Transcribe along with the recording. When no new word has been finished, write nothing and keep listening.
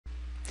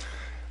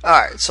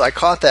Alright, so I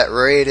caught that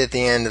right at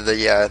the end of the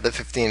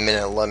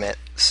 15-minute limit.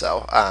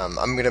 So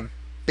I'm going to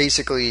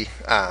basically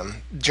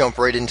jump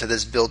right into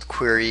this build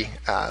query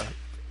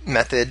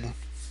method.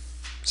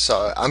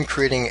 So I'm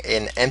creating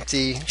an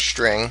empty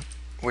string,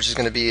 which is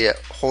going to be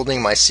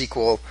holding my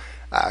SQL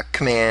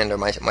command or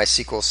my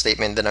SQL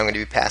statement that I'm going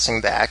to be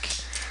passing back.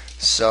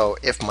 So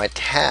if my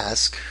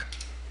task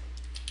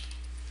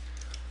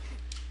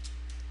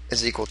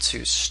is equal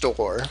to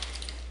store,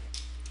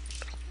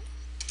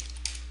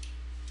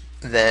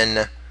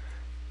 then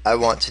I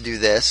want to do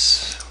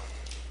this,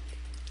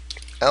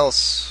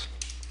 else,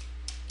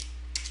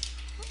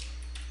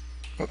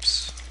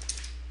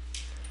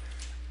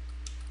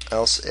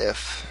 else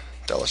if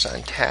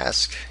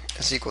 $task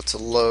is equal to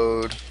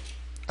load,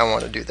 I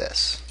want to do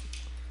this.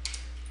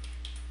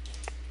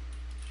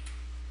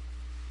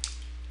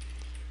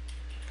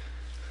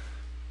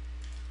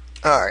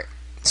 Alright,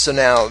 so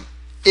now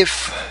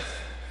if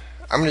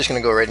I'm just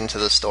going to go right into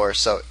the store.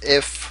 So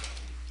if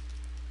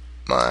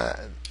my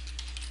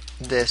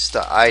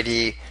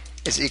this.id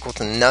is equal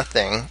to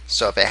nothing,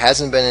 so if it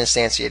hasn't been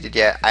instantiated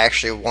yet, I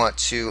actually want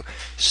to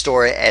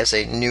store it as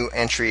a new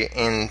entry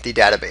in the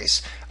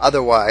database.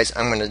 Otherwise,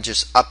 I'm going to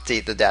just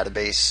update the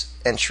database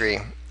entry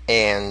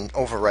and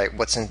overwrite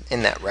what's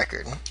in that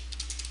record.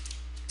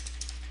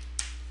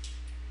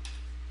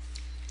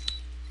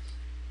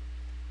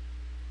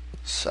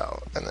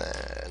 So, and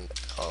then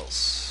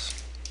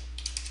else.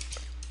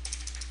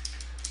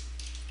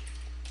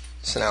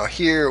 So now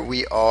here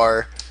we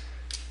are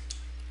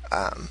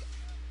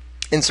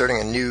inserting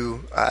a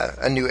new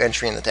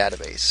entry in the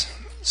database.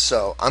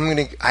 So I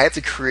have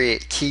to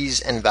create keys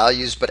and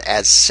values, but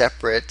as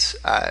separate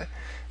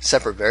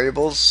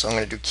variables. So I'm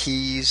going to do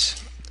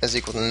keys is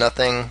equal to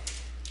nothing,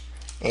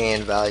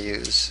 and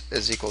values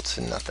is equal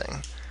to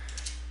nothing.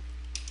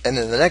 And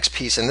then the next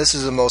piece, and this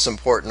is the most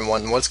important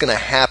one, what's going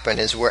to happen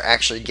is we're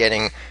actually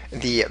getting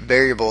the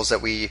variables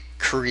that we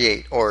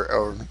create,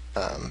 we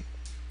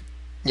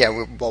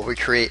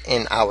create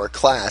in our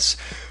class.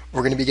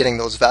 We're going to be getting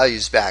those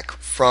values back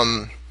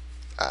from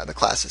the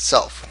class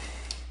itself.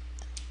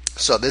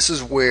 So this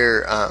is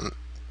where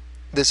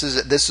this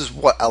is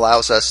what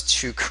allows us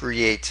to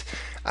create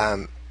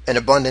an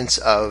abundance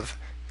of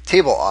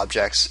table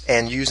objects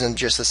and use them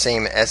just the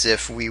same as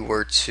if we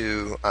were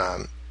to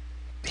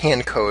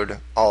hand code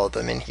all of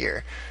them in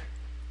here.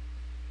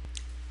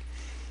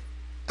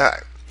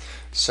 Alright,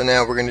 so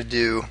now we're going to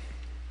do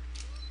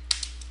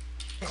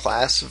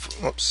class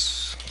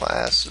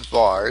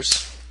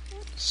vars.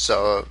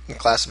 So the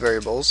class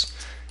variables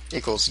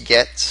equals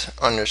get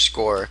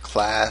underscore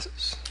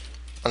class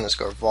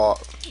underscore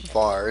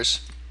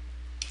vars,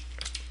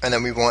 and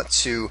then we want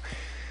to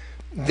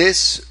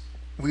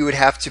we would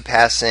have to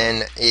pass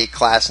in a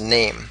class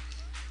name,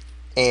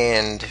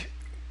 and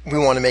we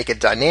want to make it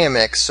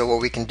dynamic. So what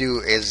we can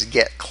do is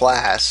get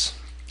class,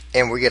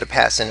 and we get to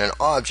pass in an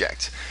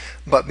object.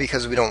 But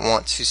because we don't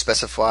want to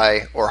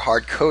specify or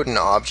hard code an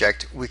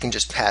object, we can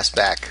just pass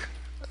back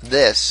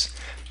this,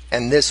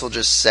 and this will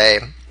just say,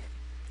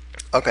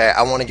 okay,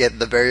 I want to get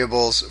the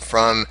variables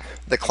from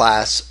the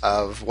class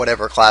of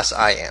whatever class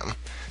I am.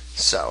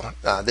 So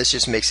this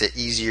just makes it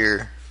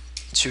easier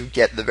to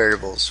get the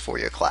variables for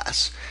your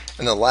class.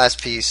 And the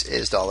last piece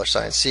is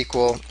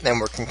 $SQL, and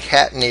we're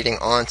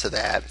concatenating onto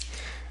that.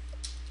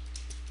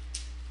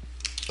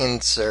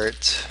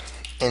 Insert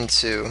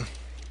into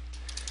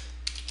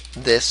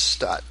this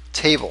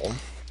table.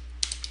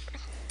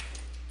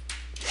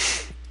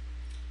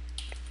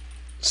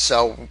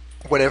 So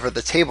whatever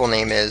the table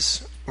name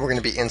is, we're going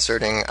to be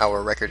inserting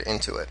our record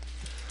into it.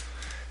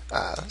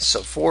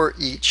 So for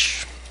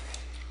each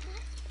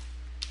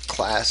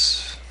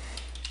class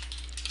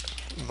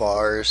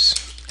vars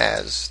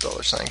as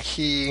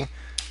 $key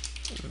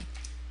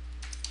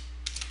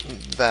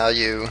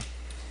value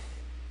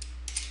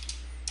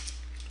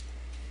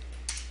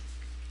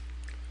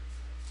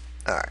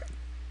Alright,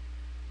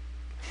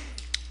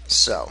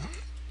 so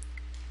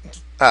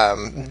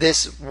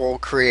this will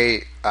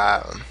create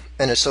an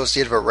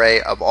associative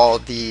array of all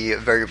the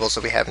variables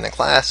that we have in the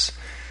class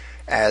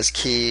as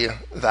key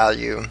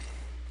value.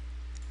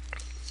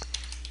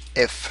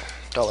 If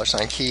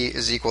 $key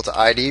is equal to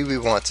ID, we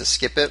want to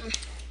skip it,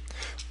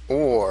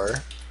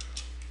 or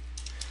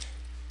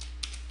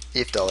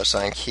if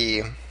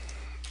 $key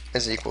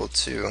is equal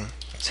to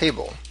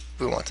table,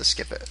 we want to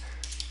skip it.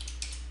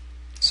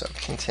 So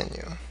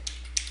continue.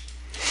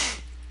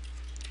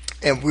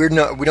 And we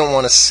don't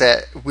want to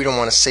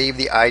save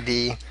the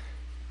ID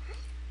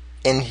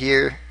in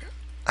here.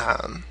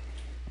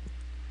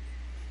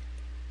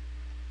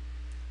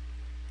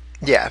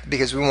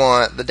 Because we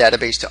want the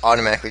database to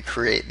automatically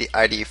create the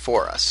ID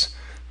for us.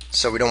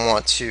 So we don't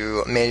want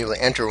to manually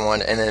enter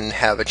one and then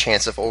have a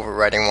chance of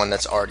overwriting one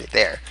that's already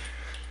there.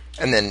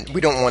 And then we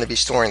don't want to be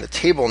storing the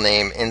table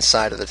name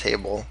inside of the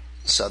table,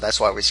 so that's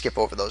why we skip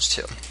over those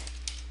two.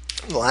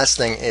 The last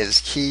thing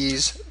is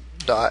keys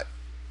dot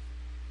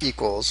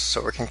equals,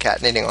 so we're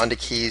concatenating onto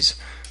keys,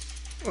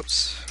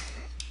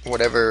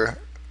 whatever,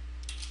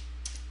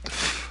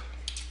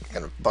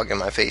 got a bug in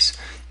my face,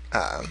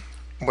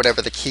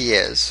 whatever the key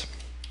is,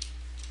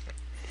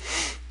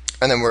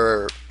 and then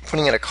we're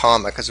putting in a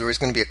comma because there's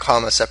going to be a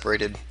comma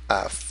separated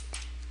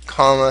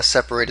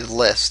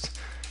list,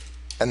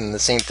 and then the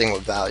same thing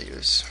with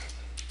values.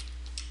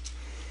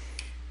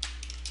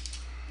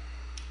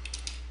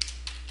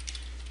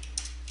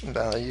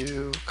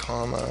 Value,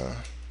 comma.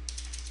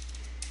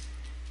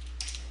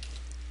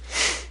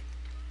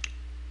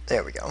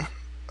 There we go.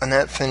 And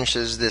that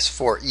finishes this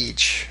for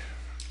each.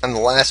 And the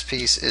last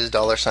piece is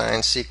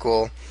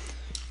 $SQL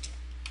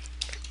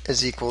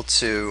is equal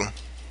to,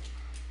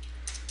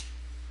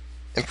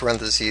 in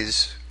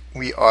parentheses,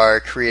 we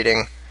are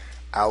creating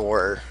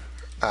our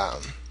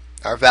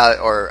value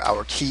or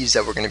our keys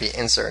that we're going to be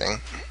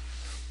inserting.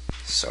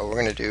 So we're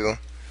going to do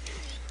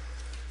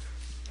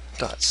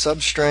dot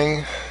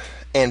substring.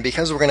 And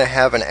because we're going to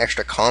have an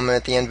extra comma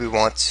at the end, we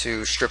want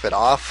to strip it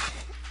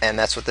off, and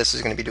that's what this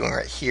is going to be doing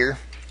right here.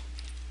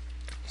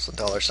 So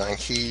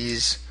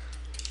 $keys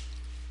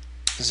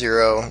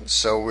 0.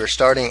 So we're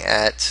starting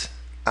at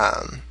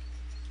the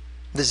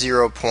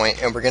 0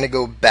 point, and we're going to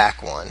go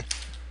back one.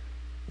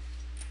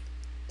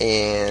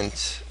 And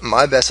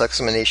my best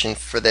explanation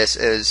for this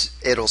is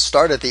it'll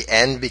start at the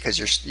end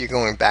because you're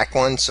going back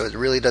one, so it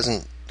really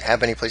doesn't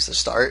have any place to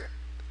start.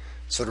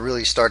 So it'll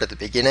really start at the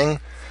beginning.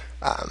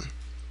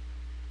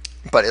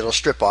 But it'll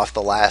strip off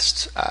the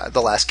last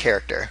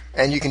character,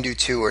 and you can do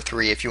 2 or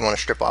 3 if you want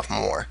to strip off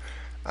more.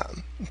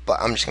 But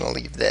I'm just going to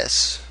leave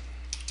this,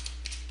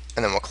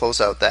 and then we'll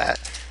close out that,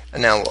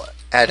 and now we'll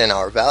add in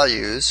our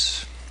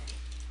values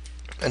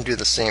and do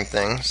the same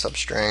thing.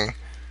 Substring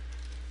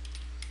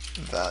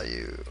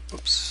value.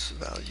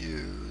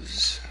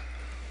 Values.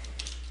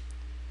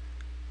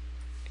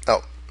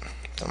 Oh,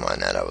 don't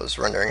mind that. I was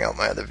rendering out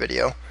my other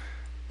video.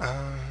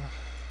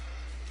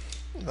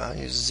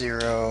 Values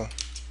 0.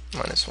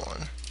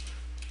 -1.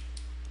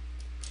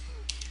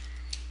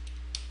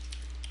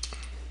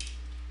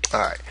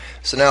 Alright,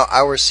 so now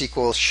our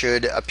SQL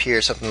should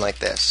appear something like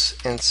this.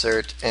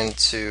 Insert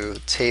into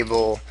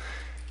table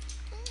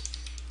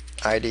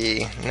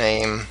ID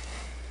name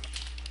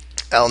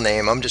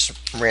lname. I'm just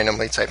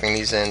randomly typing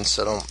these in,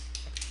 so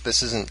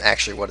this isn't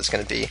actually what it's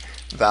going to be.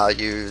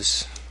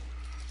 Values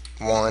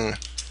 1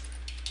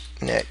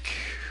 Nick.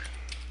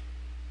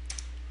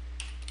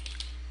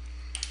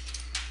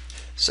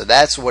 So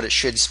that's what it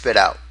should spit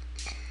out.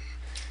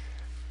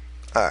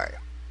 Alright,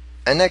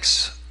 and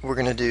next we're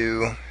going to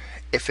do,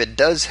 if it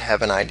does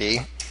have an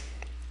ID,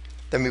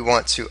 then we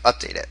want to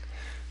update it.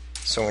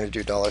 So I'm going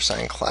to do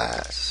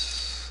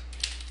 $class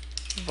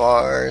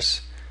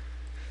vars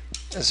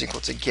is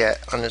equal to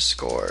get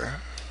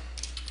underscore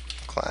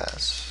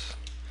class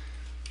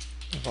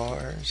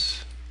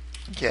vars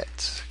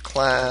get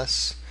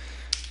class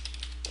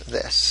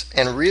this.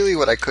 And really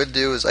what I could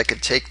do is I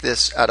could take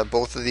this out of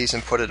both of these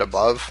and put it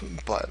above,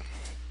 but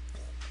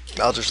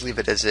I'll just leave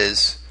it as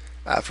is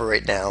for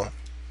right now.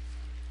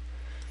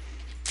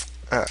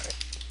 Alright,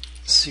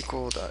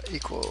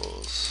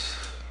 SQL.equals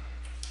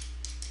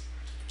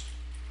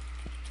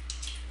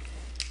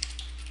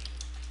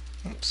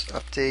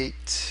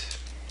update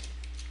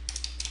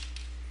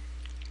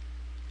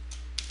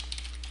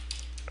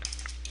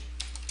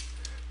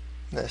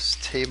this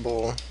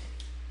table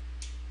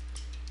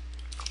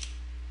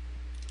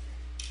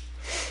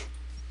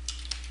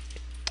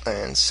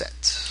and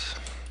set.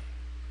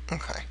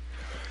 Okay.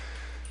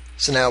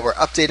 So now we're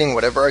updating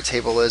whatever our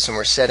table is, and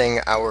we're setting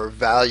our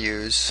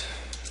values.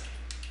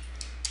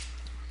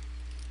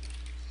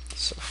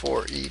 So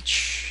for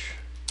each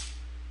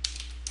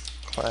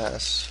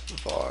class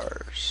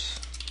vars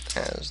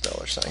as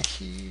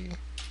 $key.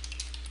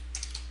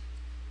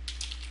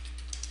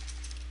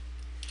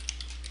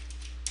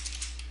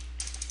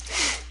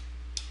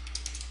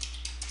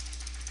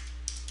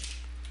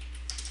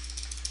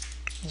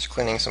 Just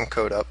cleaning some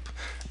code up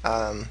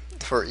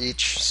for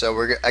each. So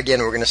we're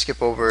going to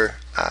skip over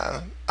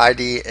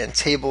ID and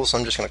table. So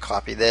I'm just going to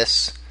copy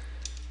this,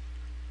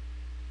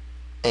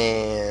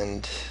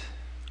 and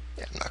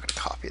yeah, I'm not going to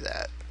copy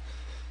that.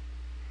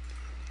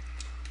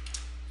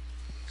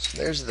 So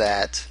there's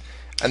that,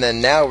 and then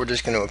now we're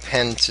just going to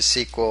append to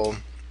SQL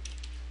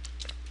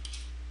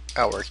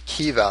our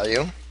key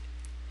value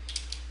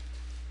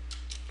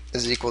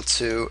is equal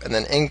to, and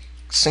then in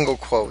single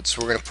quotes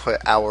we're going to put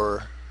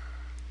our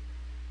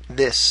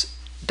this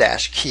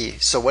dash key,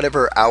 so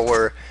whatever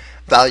our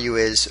value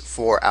is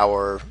for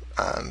our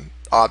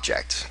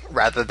object,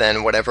 rather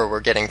than whatever we're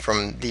getting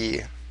from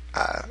the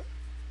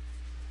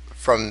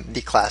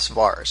class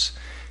vars.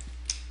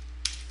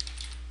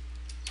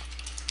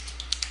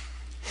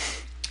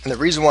 And the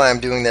reason why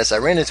I'm doing this, I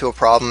ran into a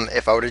problem.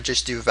 If I were to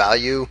just do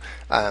value,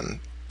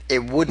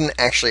 it wouldn't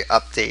actually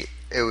update.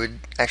 It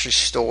would actually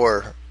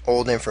store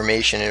old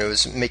information, and it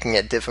was making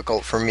it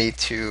difficult for me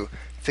to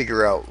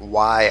figure out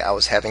why I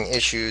was having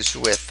issues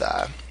with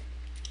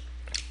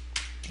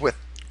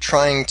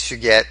trying to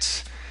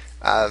get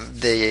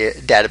the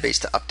database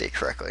to update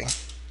correctly.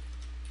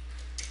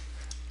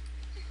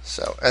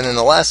 So, and then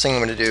the last thing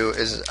I'm going to do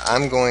is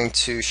I'm going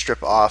to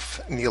strip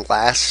off the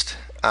last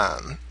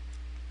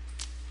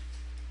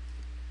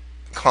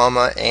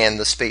comma and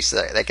the space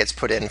that gets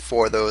put in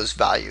for those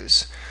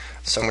values.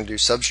 So I'm going to do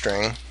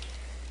substring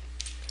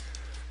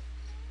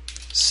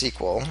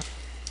SQL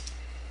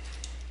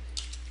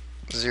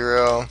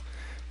 0,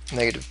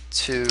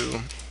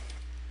 -2,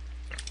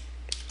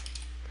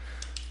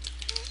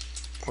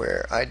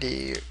 where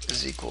ID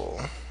is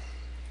equal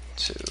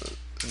to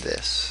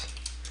this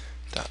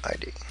dot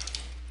ID.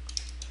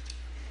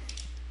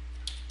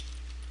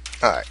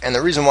 Alright, and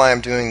the reason why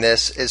I'm doing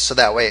this is so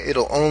that way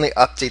it'll only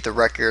update the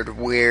record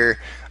where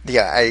the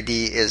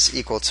ID is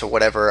equal to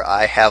whatever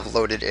I have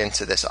loaded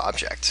into this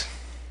object.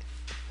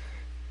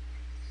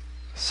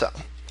 So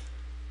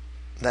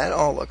that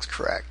all looks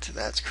correct.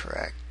 That's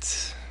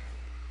correct.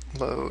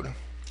 Load.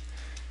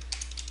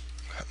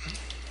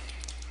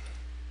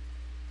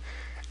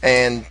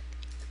 And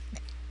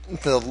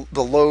the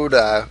load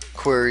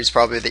query is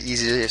probably the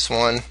easiest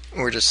one.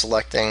 We're just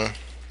selecting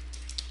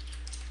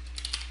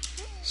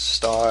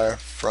star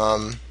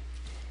from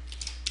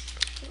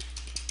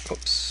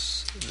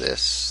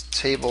this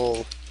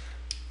table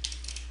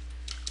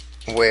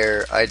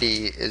where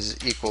ID is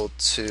equal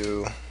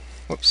to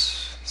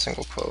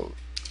single quote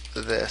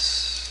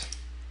this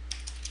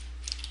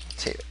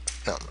table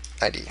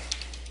ID.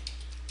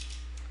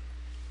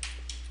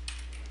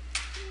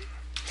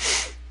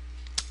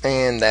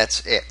 And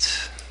that's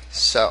it.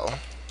 So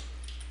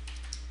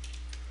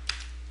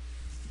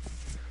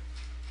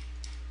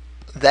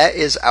that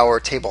is our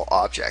table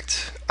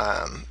object.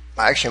 I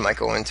actually might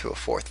go into a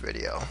fourth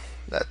video.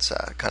 That's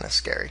kind of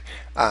scary.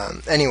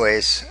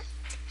 Anyways,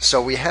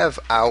 so we have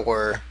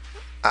our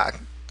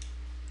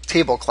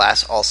table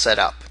class all set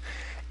up,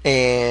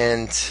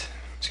 and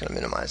I'm just going to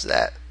minimize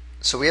that.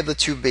 So we have the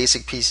two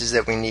basic pieces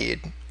that we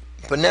need,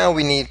 but now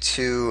we need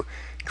to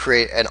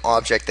create an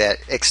object that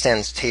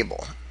extends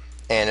table.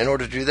 And in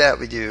order to do that,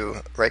 we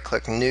do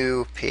right-click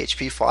New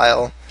PHP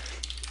file,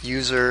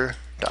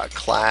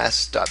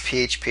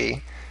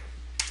 user.class.php,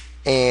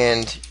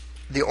 and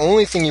the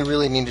only thing you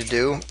really need to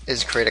do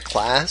is create a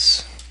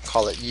class,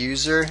 call it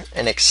user,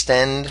 and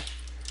extend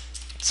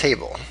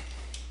table.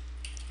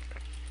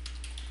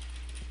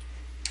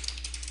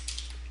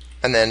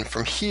 And then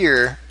from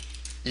here,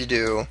 you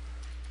do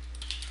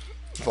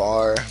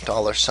var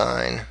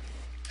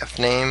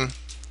 $fname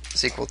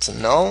is equal to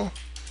null,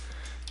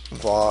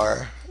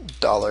 var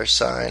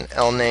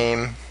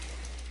 $lname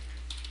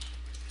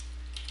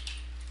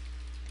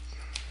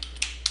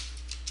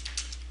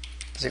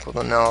is equal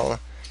to null,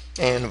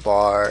 and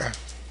var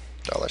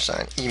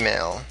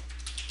 $email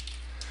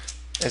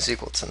is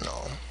equal to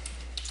null.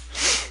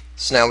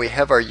 So now we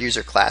have our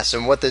user class,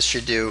 and what this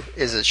should do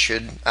is it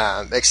should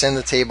extend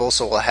the table,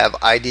 so we'll have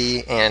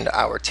ID and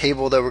our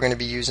table that we're going to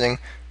be using,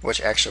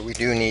 which actually we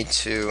do need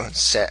to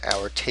set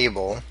our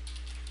table.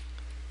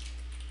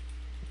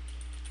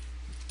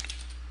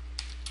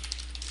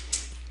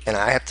 And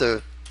I have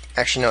to,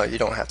 actually no, you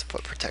don't have to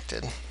put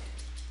protected.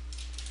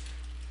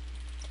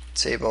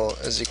 Table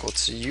is equal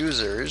to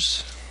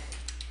users.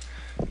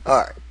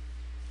 Alright,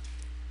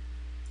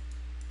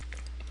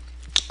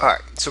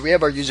 so we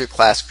have our user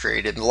class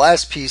created. The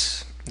last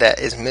piece that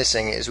is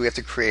missing is we have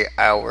to create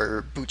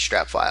our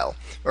bootstrap file,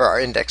 or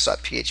our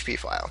index.php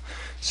file.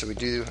 So we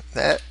do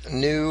that,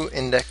 new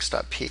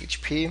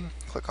index.php,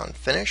 click on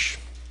finish.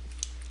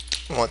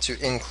 We want to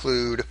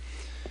include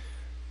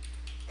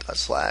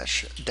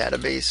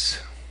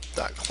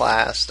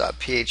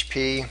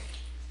 /database.class.php,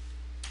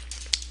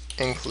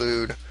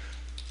 include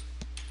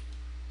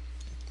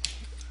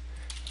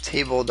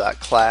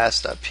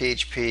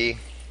table.class.php,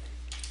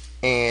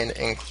 and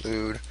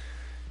include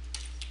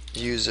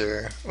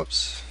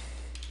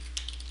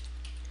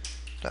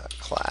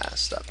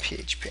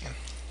user.class.php.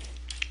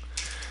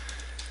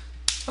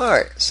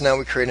 Alright, so now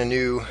we create a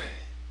new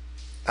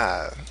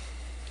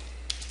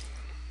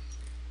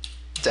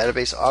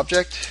database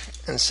object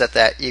and set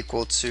that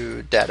equal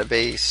to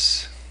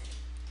database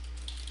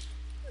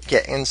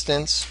get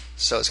instance.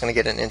 So it's going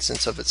to get an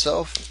instance of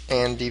itself,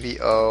 and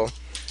dvo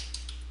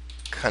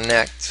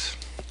connect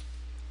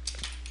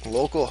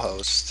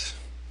localhost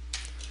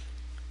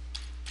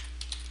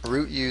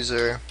root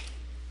user,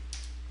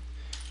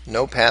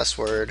 no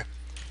password,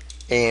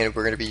 and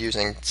we're going to be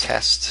using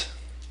test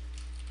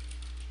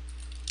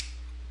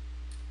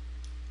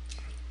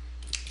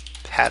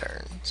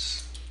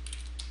patterns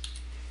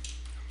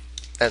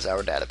as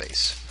our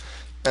database.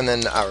 And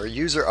then our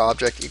user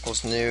object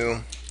equals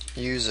new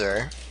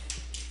user,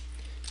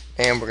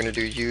 and we're going to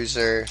do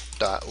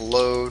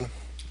user.load,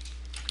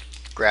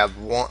 grab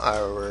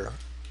our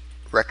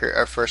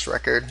first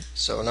record,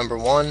 so number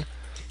 1,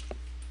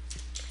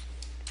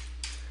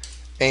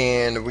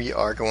 and we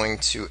are going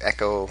to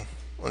echo,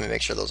 let me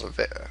make sure those are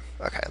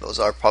okay, those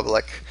are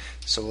public,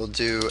 so we'll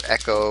do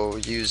echo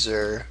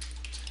user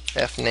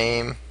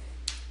fname.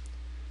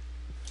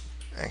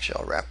 Actually,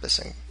 I'll wrap this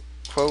in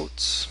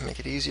quotes, make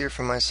it easier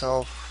for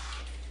myself.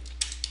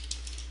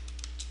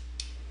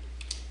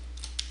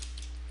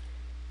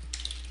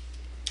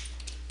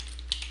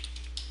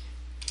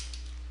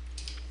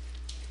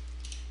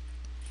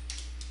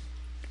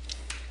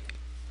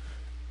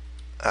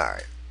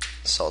 Alright,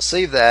 so I'll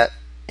save that,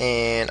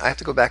 and I have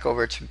to go back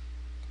over to,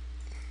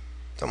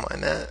 don't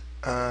mind that,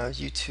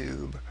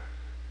 YouTube.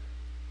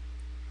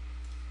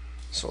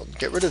 So we'll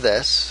get rid of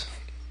this,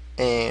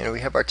 and we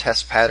have our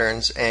test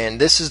patterns,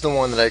 and this is the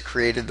one that I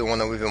created, the one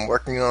that we've been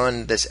working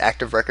on. This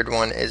active record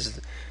one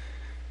is,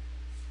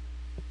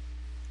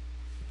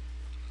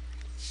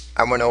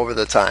 I went over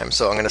the time,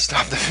 so I'm going to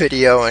stop the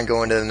video and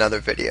go into another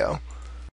video.